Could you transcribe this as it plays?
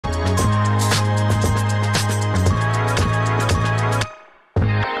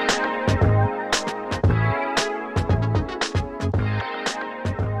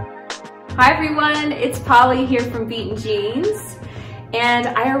Hi everyone, it's Polly here from Beaten Jeans, and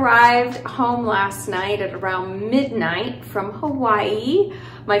I arrived home last night at around midnight from Hawaii.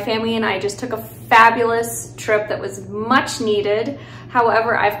 My family and I just took a fabulous trip that was much needed.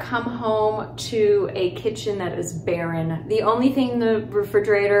 However, I've come home to a kitchen that is barren. The only thing in the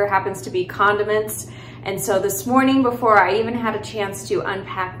refrigerator happens to be condiments. And so this morning, before I even had a chance to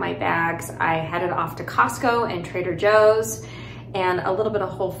unpack my bags, I headed off to Costco and Trader Joe's and a little bit of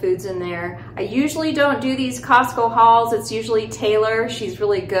Whole Foods in there. I usually don't do these Costco hauls. It's usually Taylor. She's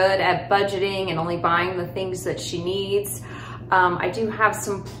really good at budgeting and only buying the things that she needs. I do have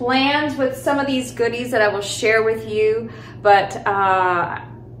some plans with some of these goodies that I will share with you, but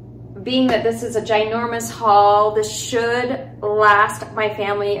being that this is a ginormous haul, this should last my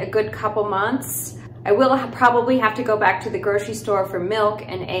family a good couple months. I will probably have to go back to the grocery store for milk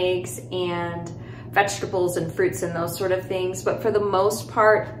and eggs and vegetables and fruits and those sort of things. But for the most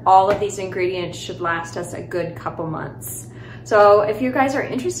part, all of these ingredients should last us a good couple months. So if you guys are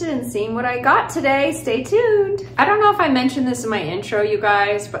interested in seeing what I got today, stay tuned. I don't know if I mentioned this in my intro, you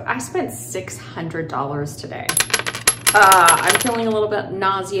guys, but I spent $600 today. I'm feeling a little bit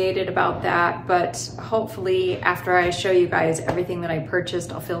nauseated about that, but hopefully after I show you guys everything that I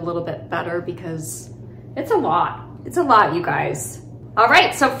purchased, I'll feel a little bit better because it's a lot. It's a lot, you guys. All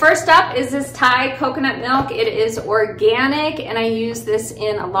right, so first up is this Thai coconut milk. It is organic, and I use this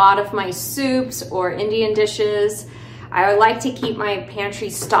in a lot of my soups or Indian dishes. I like to keep my pantry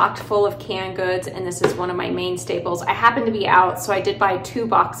stocked full of canned goods, and this is one of my main staples. I happen to be out, so I did buy 2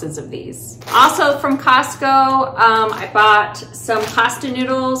 boxes of these. Also from Costco, I bought some pasta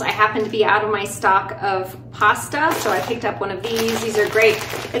noodles. I happen to be out of my stock of pasta, so I picked up one of these. These are great.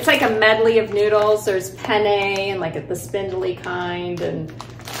 It's like a medley of noodles. There's penne and like the spindly kind, and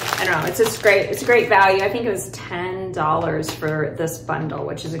I don't know, it's just great. It's a great value. I think it was $10 for this bundle,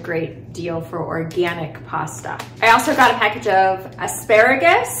 which is a great deal for organic pasta. I also got a package of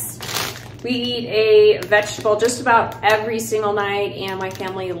asparagus. We eat a vegetable just about every single night, and my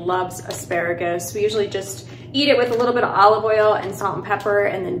family loves asparagus. We usually just eat it with a little bit of olive oil and salt and pepper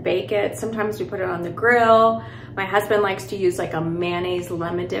and then bake it. Sometimes we put it on the grill. My husband likes to use like a mayonnaise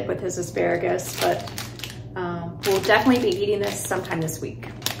lemon dip with his asparagus, but we'll definitely be eating this sometime this week.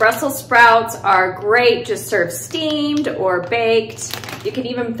 Brussels sprouts are great, just served steamed or baked. You can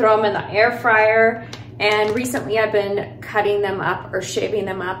even throw them in the air fryer. And recently I've been cutting them up or shaving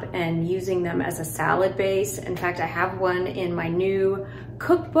them up and using them as a salad base. In fact, I have one in my new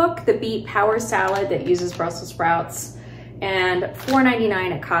cookbook, the Beet Power Salad, that uses Brussels sprouts, and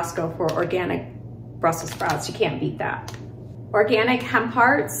 $4.99 at Costco for organic Brussels sprouts. You can't beat that. Organic hemp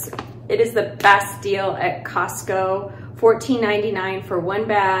hearts, it is the best deal at Costco. $14.99 for 1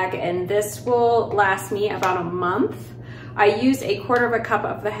 bag, and this will last me about a month. I use 1/4 cup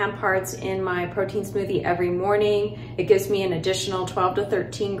of the hemp hearts in my protein smoothie every morning. It gives me an additional 12 to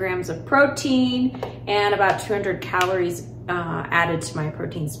 13 grams of protein and about 200 calories added to my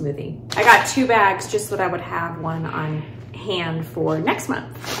protein smoothie. I got 2 bags just so that I would have one on hand for next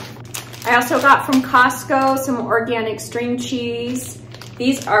month. I also got from Costco some organic string cheese.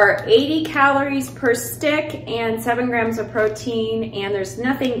 These are 80 calories per stick and 7 grams of protein, and there's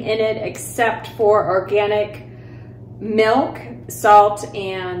nothing in it except for organic milk, salt,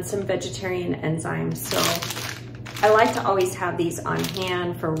 and some vegetarian enzymes. So I like to always have these on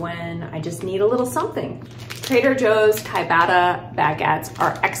hand for when I just need a little something. Trader Joe's ciabatta baguettes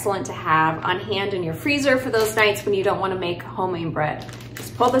are excellent to have on hand in your freezer for those nights when you don't want to make homemade bread.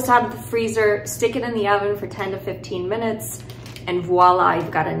 Just pull this out of the freezer, stick it in the oven for 10 to 15 minutes, and voila, you've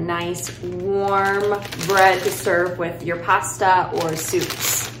got a nice warm bread to serve with your pasta or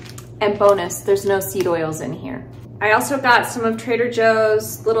soups. And bonus, there's no seed oils in here. I also got some of Trader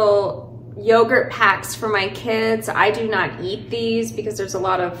Joe's little yogurt packs for my kids. I do not eat these because there's a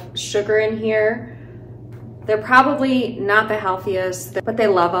lot of sugar in here. They're probably not the healthiest, but they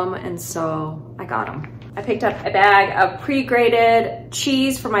love them, and so I got them. I picked up a bag of pre-grated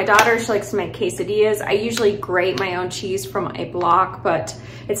cheese for my daughter. She likes to make quesadillas. I usually grate my own cheese from a block, but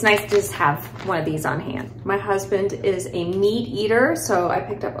it's nice to just have one of these on hand. My husband is a meat eater, so I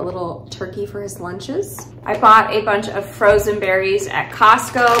picked up a little turkey for his lunches. I bought a bunch of frozen berries at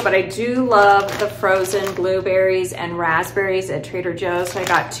Costco, but I do love the frozen blueberries and raspberries at Trader Joe's. So I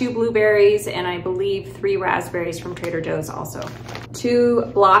got 2 blueberries and I believe 3 raspberries from Trader Joe's also.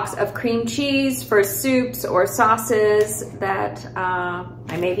 2 blocks of cream cheese for soups or sauces that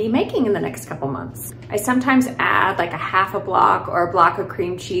I may be making in the next couple months. I sometimes add like a half a block or a block of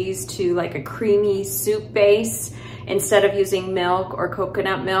cream cheese to like a creamy soup base instead of using milk or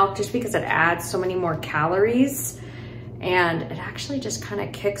coconut milk, just because it adds so many more calories. and it actually just kind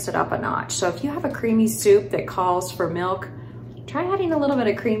of kicks it up a notch. So if you have a creamy soup that calls for milk, try adding a little bit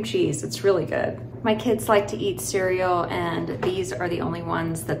of cream cheese. It's really good. My kids like to eat cereal, and these are the only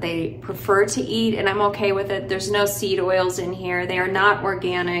ones that they prefer to eat, and I'm okay with it. There's no seed oils in here. They are not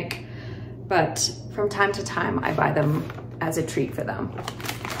organic, but from time to time I buy them as a treat for them.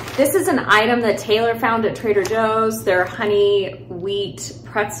 This is an item that Taylor found at Trader Joe's. They're honey wheat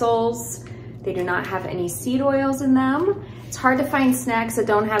pretzels. They do not have any seed oils in them. It's hard to find snacks that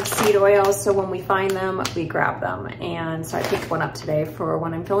don't have seed oils, so when we find them, we grab them. And so I picked one up today for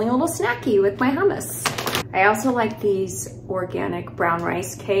when I'm feeling a little snacky with my hummus. I also like these organic brown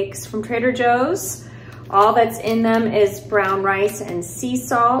rice cakes from Trader Joe's. All that's in them is brown rice and sea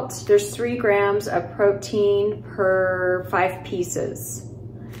salt. There's 3 grams of protein per 5 pieces.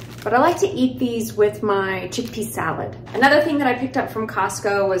 But I like to eat these with my chickpea salad. Another thing that I picked up from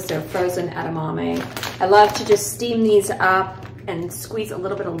Costco was their frozen edamame. I love to just steam these up and squeeze a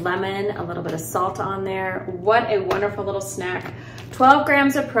little bit of lemon, a little bit of salt on there. What a wonderful little snack. 12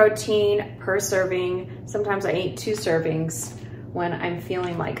 grams of protein per serving. Sometimes I eat 2 servings when I'm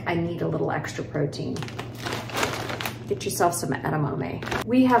feeling like I need a little extra protein. Get yourself some edamame.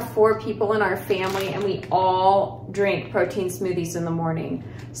 We have 4 people in our family, and we all drink protein smoothies in the morning.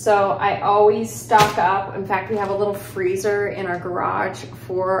 So I always stock up. In fact, we have a little freezer in our garage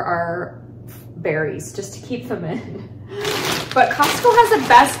for our berries, just to keep them in. But Costco has the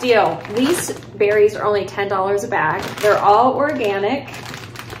best deal. These berries are only $10 a bag. They're all organic,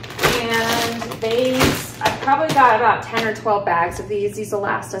 and I've probably got about 10 or 12 bags of these. These will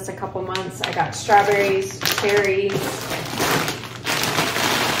last us a couple months. I got strawberries, cherries,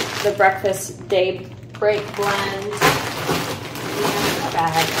 the breakfast day break blend, and a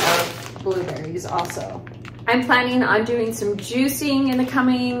bag of blueberries also. I'm planning on doing some juicing in the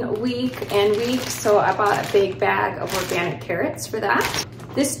coming week and weeks, so I bought a big bag of organic carrots for that.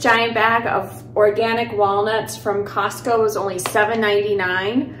 This giant bag of organic walnuts from Costco was only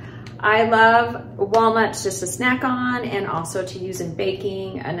 $7.99. I love walnuts just to snack on and also to use in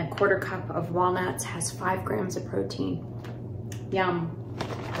baking, and a 1/4 cup of walnuts has 5 grams of protein. Yum.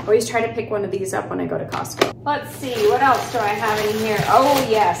 Always try to pick one of these up when I go to Costco. Let's see, what else do I have in here? Oh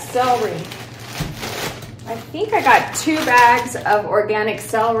yes, celery. I think I got 2 bags of organic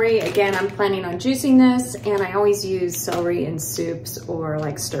celery. Again, I'm planning on juicing this, and I always use celery in soups or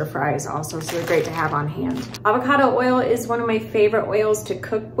like stir fries also, so they're great to have on hand. Avocado oil is one of my favorite oils to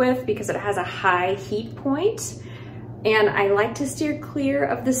cook with because it has a high heat point, and I like to steer clear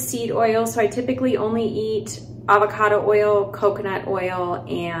of the seed oil, so I typically only eat avocado oil, coconut oil,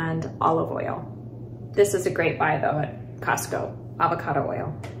 and olive oil. This is a great buy though at Costco, avocado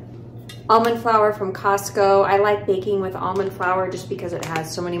oil. Almond flour from Costco. I like baking with almond flour just because it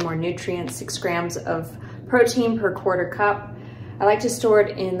has so many more nutrients, 6 grams of protein per 1/4 cup. I like to store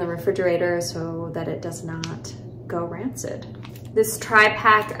it in the refrigerator so that it does not go rancid. This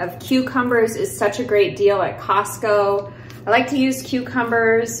tri-pack of cucumbers is such a great deal at Costco. I like to use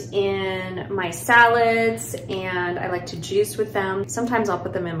cucumbers in my salads, and I like to juice with them. Sometimes I'll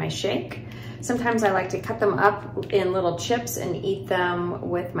put them in my shake. Sometimes I like to cut them up in little chips and eat them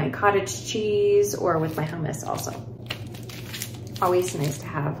with my cottage cheese or with my hummus also. Always nice to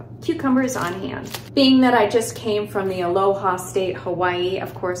have cucumbers on hand. Being that I just came from the Aloha State, Hawaii,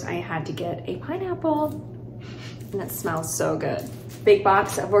 of course I had to get a pineapple, and it smells so good. Big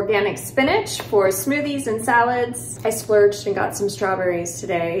box of organic spinach for smoothies and salads. I splurged and got some strawberries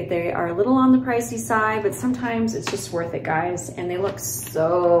today. They are a little on the pricey side, but sometimes it's just worth it, guys, and they look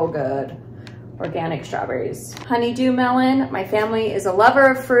so good. Organic strawberries. Honeydew melon. My family is a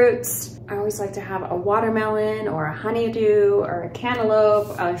lover of fruits. I always like to have a watermelon or a honeydew or a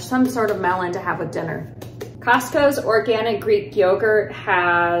cantaloupe or some sort of melon to have with dinner. Costco's organic Greek yogurt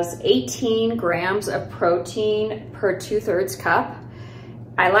has 18 grams of protein per 2/3 cup.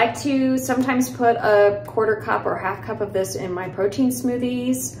 I like to sometimes put a 1/4 cup or 1/2 cup of this in my protein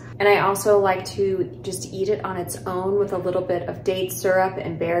smoothies. And I also like to just eat it on its own with a little bit of date syrup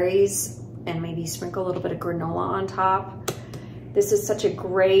and berries, and maybe sprinkle a little bit of granola on top. This is such a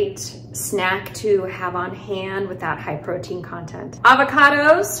great snack to have on hand with that high protein content.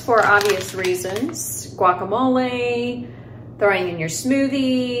 Avocados, for obvious reasons. Guacamole, throwing in your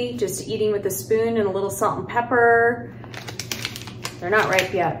smoothie, just eating with a spoon and a little salt and pepper. They're not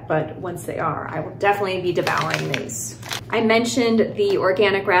ripe yet, but once they are, I will definitely be devouring these. I mentioned the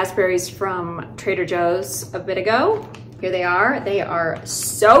organic raspberries from Trader Joe's a bit ago. Here they are. They are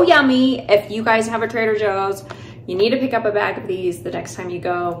so yummy. If you guys have a Trader Joe's, you need to pick up a bag of these the next time you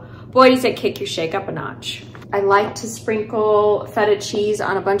go. boy, does it kick your shake up a notch. I like to sprinkle feta cheese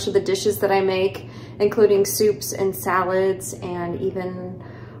on a bunch of the dishes that I make, including soups and salads, and even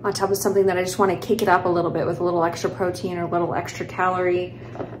on top of something that I just want to kick it up a little bit with a little extra protein or a little extra calorie.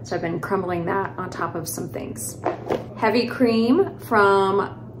 So I've been crumbling that on top of some things. Heavy cream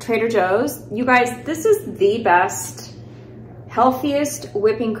from Trader Joe's. You guys, this is the best, healthiest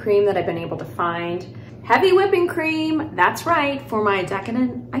whipping cream that I've been able to find. Heavy whipping cream, that's right, for my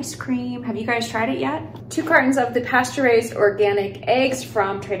decadent ice cream. Have you guys tried it yet? 2 cartons of the pasture-raised organic eggs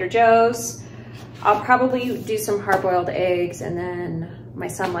from Trader Joe's. I'll probably do some hard-boiled eggs, and then my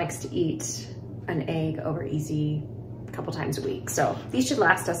son likes to eat an egg over easy a couple times a week. So these should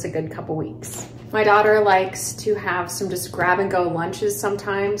last us a good couple weeks. My daughter likes to have some just grab-and-go lunches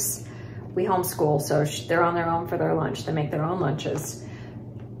sometimes. We homeschool, so they're on their own for their lunch. They make their own lunches.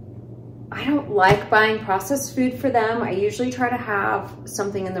 I don't like buying processed food for them. I usually try to have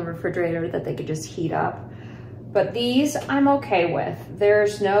something in the refrigerator that they could just heat up. But these I'm okay with.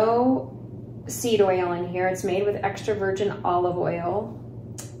 There's no seed oil in here. It's made with extra virgin olive oil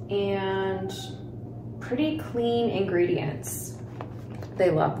and pretty clean ingredients.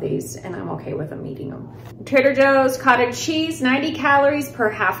 They love these, and I'm okay with them eating them. Trader Joe's cottage cheese, 90 calories per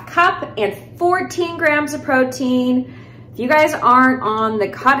half cup and 14 grams of protein. If you guys aren't on the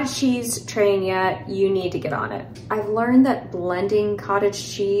cottage cheese train yet, you need to get on it. I've learned that blending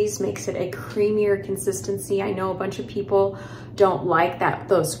cottage cheese makes it a creamier consistency. I know a bunch of people don't like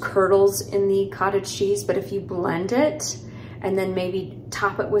those curdles in the cottage cheese, but if you blend it and then maybe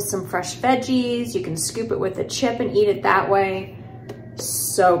top it with some fresh veggies, you can scoop it with a chip and eat it that way.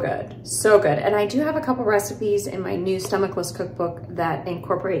 So good, so good. And I do have a couple recipes in my new stomachless cookbook that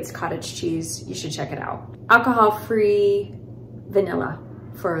incorporates cottage cheese. You should check it out. Alcohol-free vanilla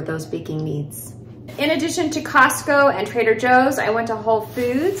for those baking needs. In addition to Costco and Trader Joe's, I went to Whole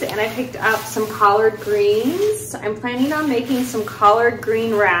Foods and I picked up some collard greens. I'm planning on making some collard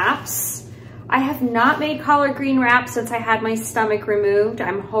green wraps. I have not made collard green wraps since I had my stomach removed.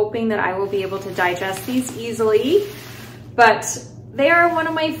 I'm hoping that I will be able to digest these easily, but they are one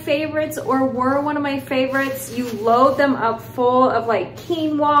of my favorites, or were one of my favorites. You load them up full of like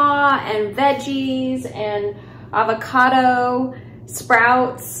quinoa and veggies and avocado,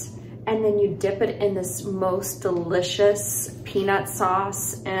 sprouts, and then you dip it in this most delicious peanut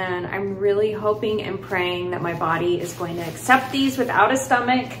sauce. And I'm really hoping and praying that my body is going to accept these without a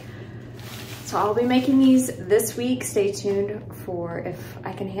stomach. So I'll be making these this week. Stay tuned for if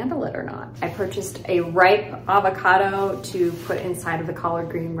I can handle it or not. I purchased a ripe avocado to put inside of the collard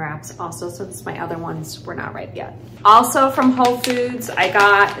green wraps also, since my other ones were not ripe yet. Also from Whole Foods, I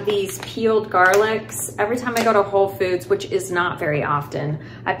got these peeled garlics. Every time I go to Whole Foods, which is not very often,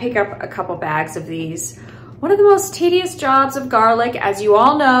 I pick up a couple bags of these. One of the most tedious jobs of garlic, as you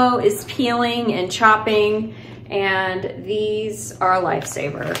all know, is peeling and chopping, and these are a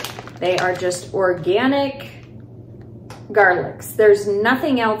lifesaver. They are just organic garlics. There's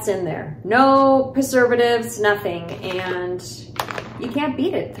nothing else in there. No preservatives, nothing. And you can't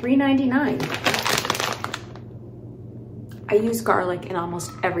beat it, $3.99. I use garlic in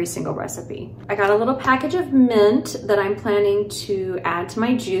almost every single recipe. I got a little package of mint that I'm planning to add to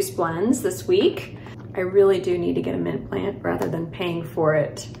my juice blends this week. I really do need to get a mint plant rather than paying for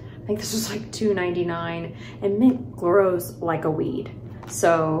it. I think this was like $2.99, and mint grows like a weed.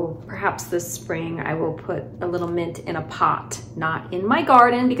 So perhaps this spring I will put a little mint in a pot, not in my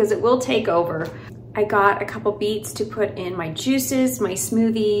garden because it will take over. I got a couple beets to put in my juices, my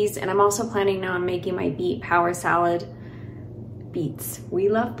smoothies, and I'm also planning on making my beet power salad. Beets, we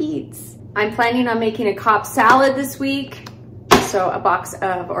love beets. I'm planning on making a Cobb salad this week, so a box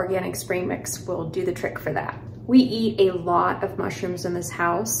of organic spring mix will do the trick for that. We eat a lot of mushrooms in this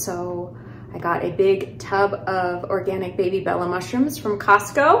house, so I got a big tub of organic baby Bella mushrooms from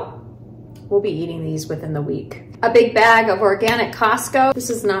Costco. We'll be eating these within the week. A big bag of organic Costco. This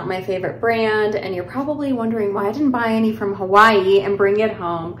is not my favorite brand, and you're probably wondering why I didn't buy any from Hawaii and bring it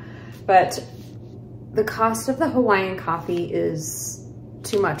home, but the cost of the Hawaiian coffee is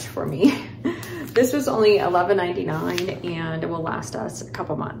too much for me. This was only $11.99 and it will last us a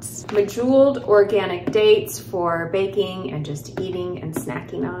couple months. Bejeweled organic dates for baking and just eating and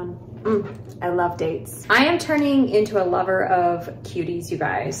snacking on. I love dates. I am turning into a lover of cuties, you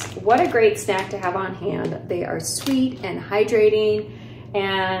guys. What a great snack to have on hand. They are sweet and hydrating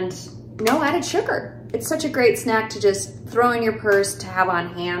and no added sugar. It's such a great snack to just throw in your purse to have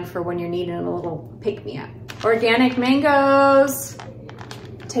on hand for when you're needing a little pick-me-up. Organic mangoes,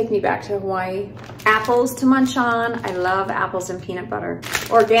 take me back to Hawaii. Apples to munch on. I love apples and peanut butter.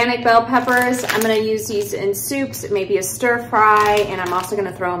 Organic bell peppers. I'm gonna use these in soups, maybe a stir fry, and I'm also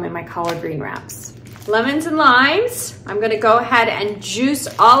gonna throw them in my collard green wraps. Lemons and limes. I'm gonna go ahead and juice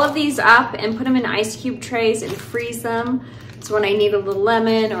all of these up and put them in ice cube trays and freeze them. So when I need a little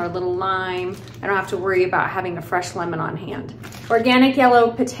lemon or a little lime, I don't have to worry about having a fresh lemon on hand. Organic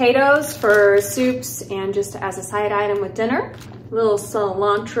yellow potatoes for soups and just as a side item with dinner. A little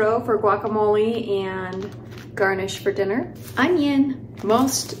cilantro for guacamole and garnish for dinner. Onion.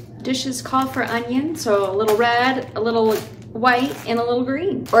 Most dishes call for onion, so a little red, a little white, and a little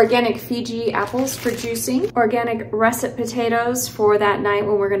green. Organic Fiji apples for juicing. Organic russet potatoes for that night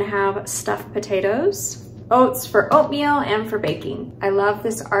when we're gonna have stuffed potatoes. Oats for oatmeal and for baking. I love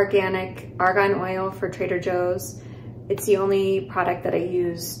this organic argan oil for Trader Joe's. It's the only product that I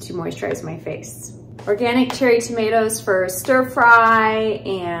use to moisturize my face. Organic cherry tomatoes for stir fry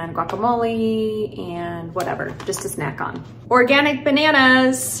and guacamole and whatever, just to snack on. Organic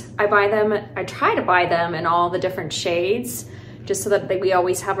bananas. I try to buy them in all the different shades just so that we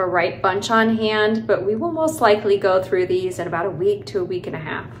always have a right bunch on hand, but we will most likely go through these in about a week to a week and a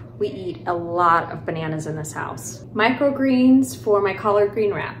half. We eat a lot of bananas in this house. Microgreens for my collard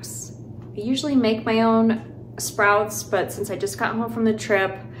green wraps. I usually make my own sprouts, but since I just got home from the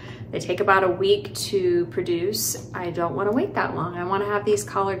trip, they take about a week to produce. I don't want to wait that long. I want to have these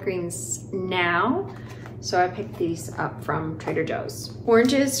collard greens now. So I picked these up from Trader Joe's.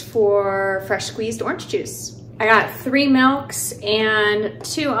 Oranges for fresh squeezed orange juice. I got 3 milks and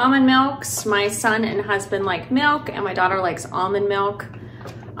 2 almond milks. My son and husband like milk and my daughter likes almond milk.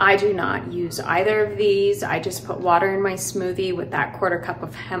 I do not use either of these. I just put water in my smoothie with that 1/4 cup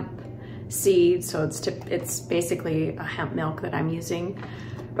of hemp seed. So it's basically a hemp milk that I'm using.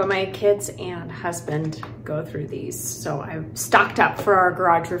 But my kids and husband go through these. So I've stocked up for our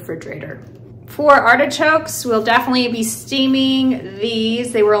garage refrigerator. For artichokes, we'll definitely be steaming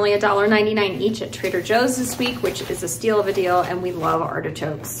these. They were only $1.99 each at Trader Joe's this week, which is a steal of a deal, and we love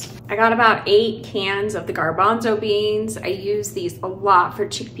artichokes. I got about 8 cans of the garbanzo beans. I use these a lot for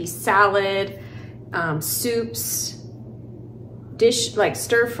chickpea salad, soups, like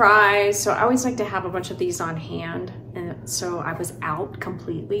stir fries. So I always like to have a bunch of these on hand. And so I was out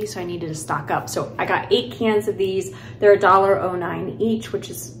completely, so I needed to stock up. So I got 8 cans of these. They're $1.09 each,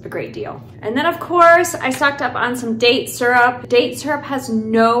 which is a great deal. And then of course, I stocked up on some date syrup. Date syrup has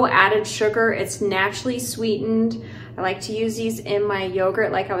no added sugar. It's naturally sweetened. I like to use these in my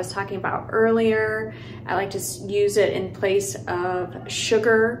yogurt like I was talking about earlier. I like to use it in place of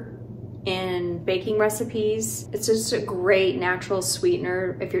sugar in baking recipes. It's just a great natural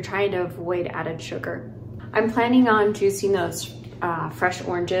sweetener if you're trying to avoid added sugar. I'm planning on juicing those fresh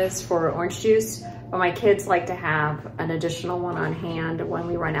oranges for orange juice, but my kids like to have an additional one on hand when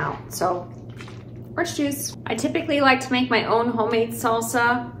we run out. So orange juice. I typically like to make my own homemade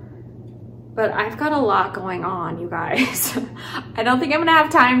salsa, but I've got a lot going on, you guys. I don't think I'm gonna have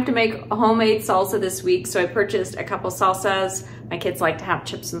time to make a homemade salsa this week, so I purchased a couple salsas. My kids like to have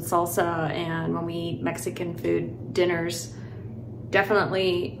chips and salsa, and when we eat Mexican food dinners,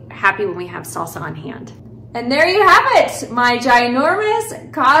 definitely happy when we have salsa on hand. And there you have it, my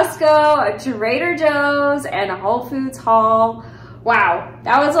ginormous Costco, Trader Joe's, and Whole Foods haul. Wow,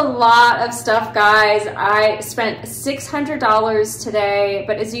 that was a lot of stuff, guys. I spent $600 today,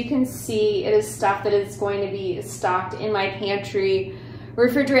 but as you can see, it is stuff that is going to be stocked in my pantry,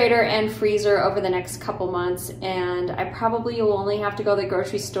 refrigerator, and freezer over the next couple months, and I probably will only have to go to the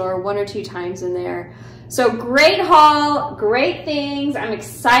grocery store 1 or 2 times in there. So great haul, great things. I'm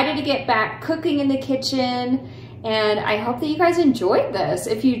excited to get back cooking in the kitchen, and I hope that you guys enjoyed this.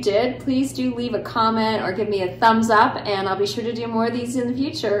 If you did, please do leave a comment or give me a thumbs up, and I'll be sure to do more of these in the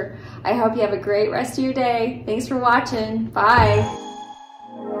future. I hope you have a great rest of your day. Thanks for watching. Bye.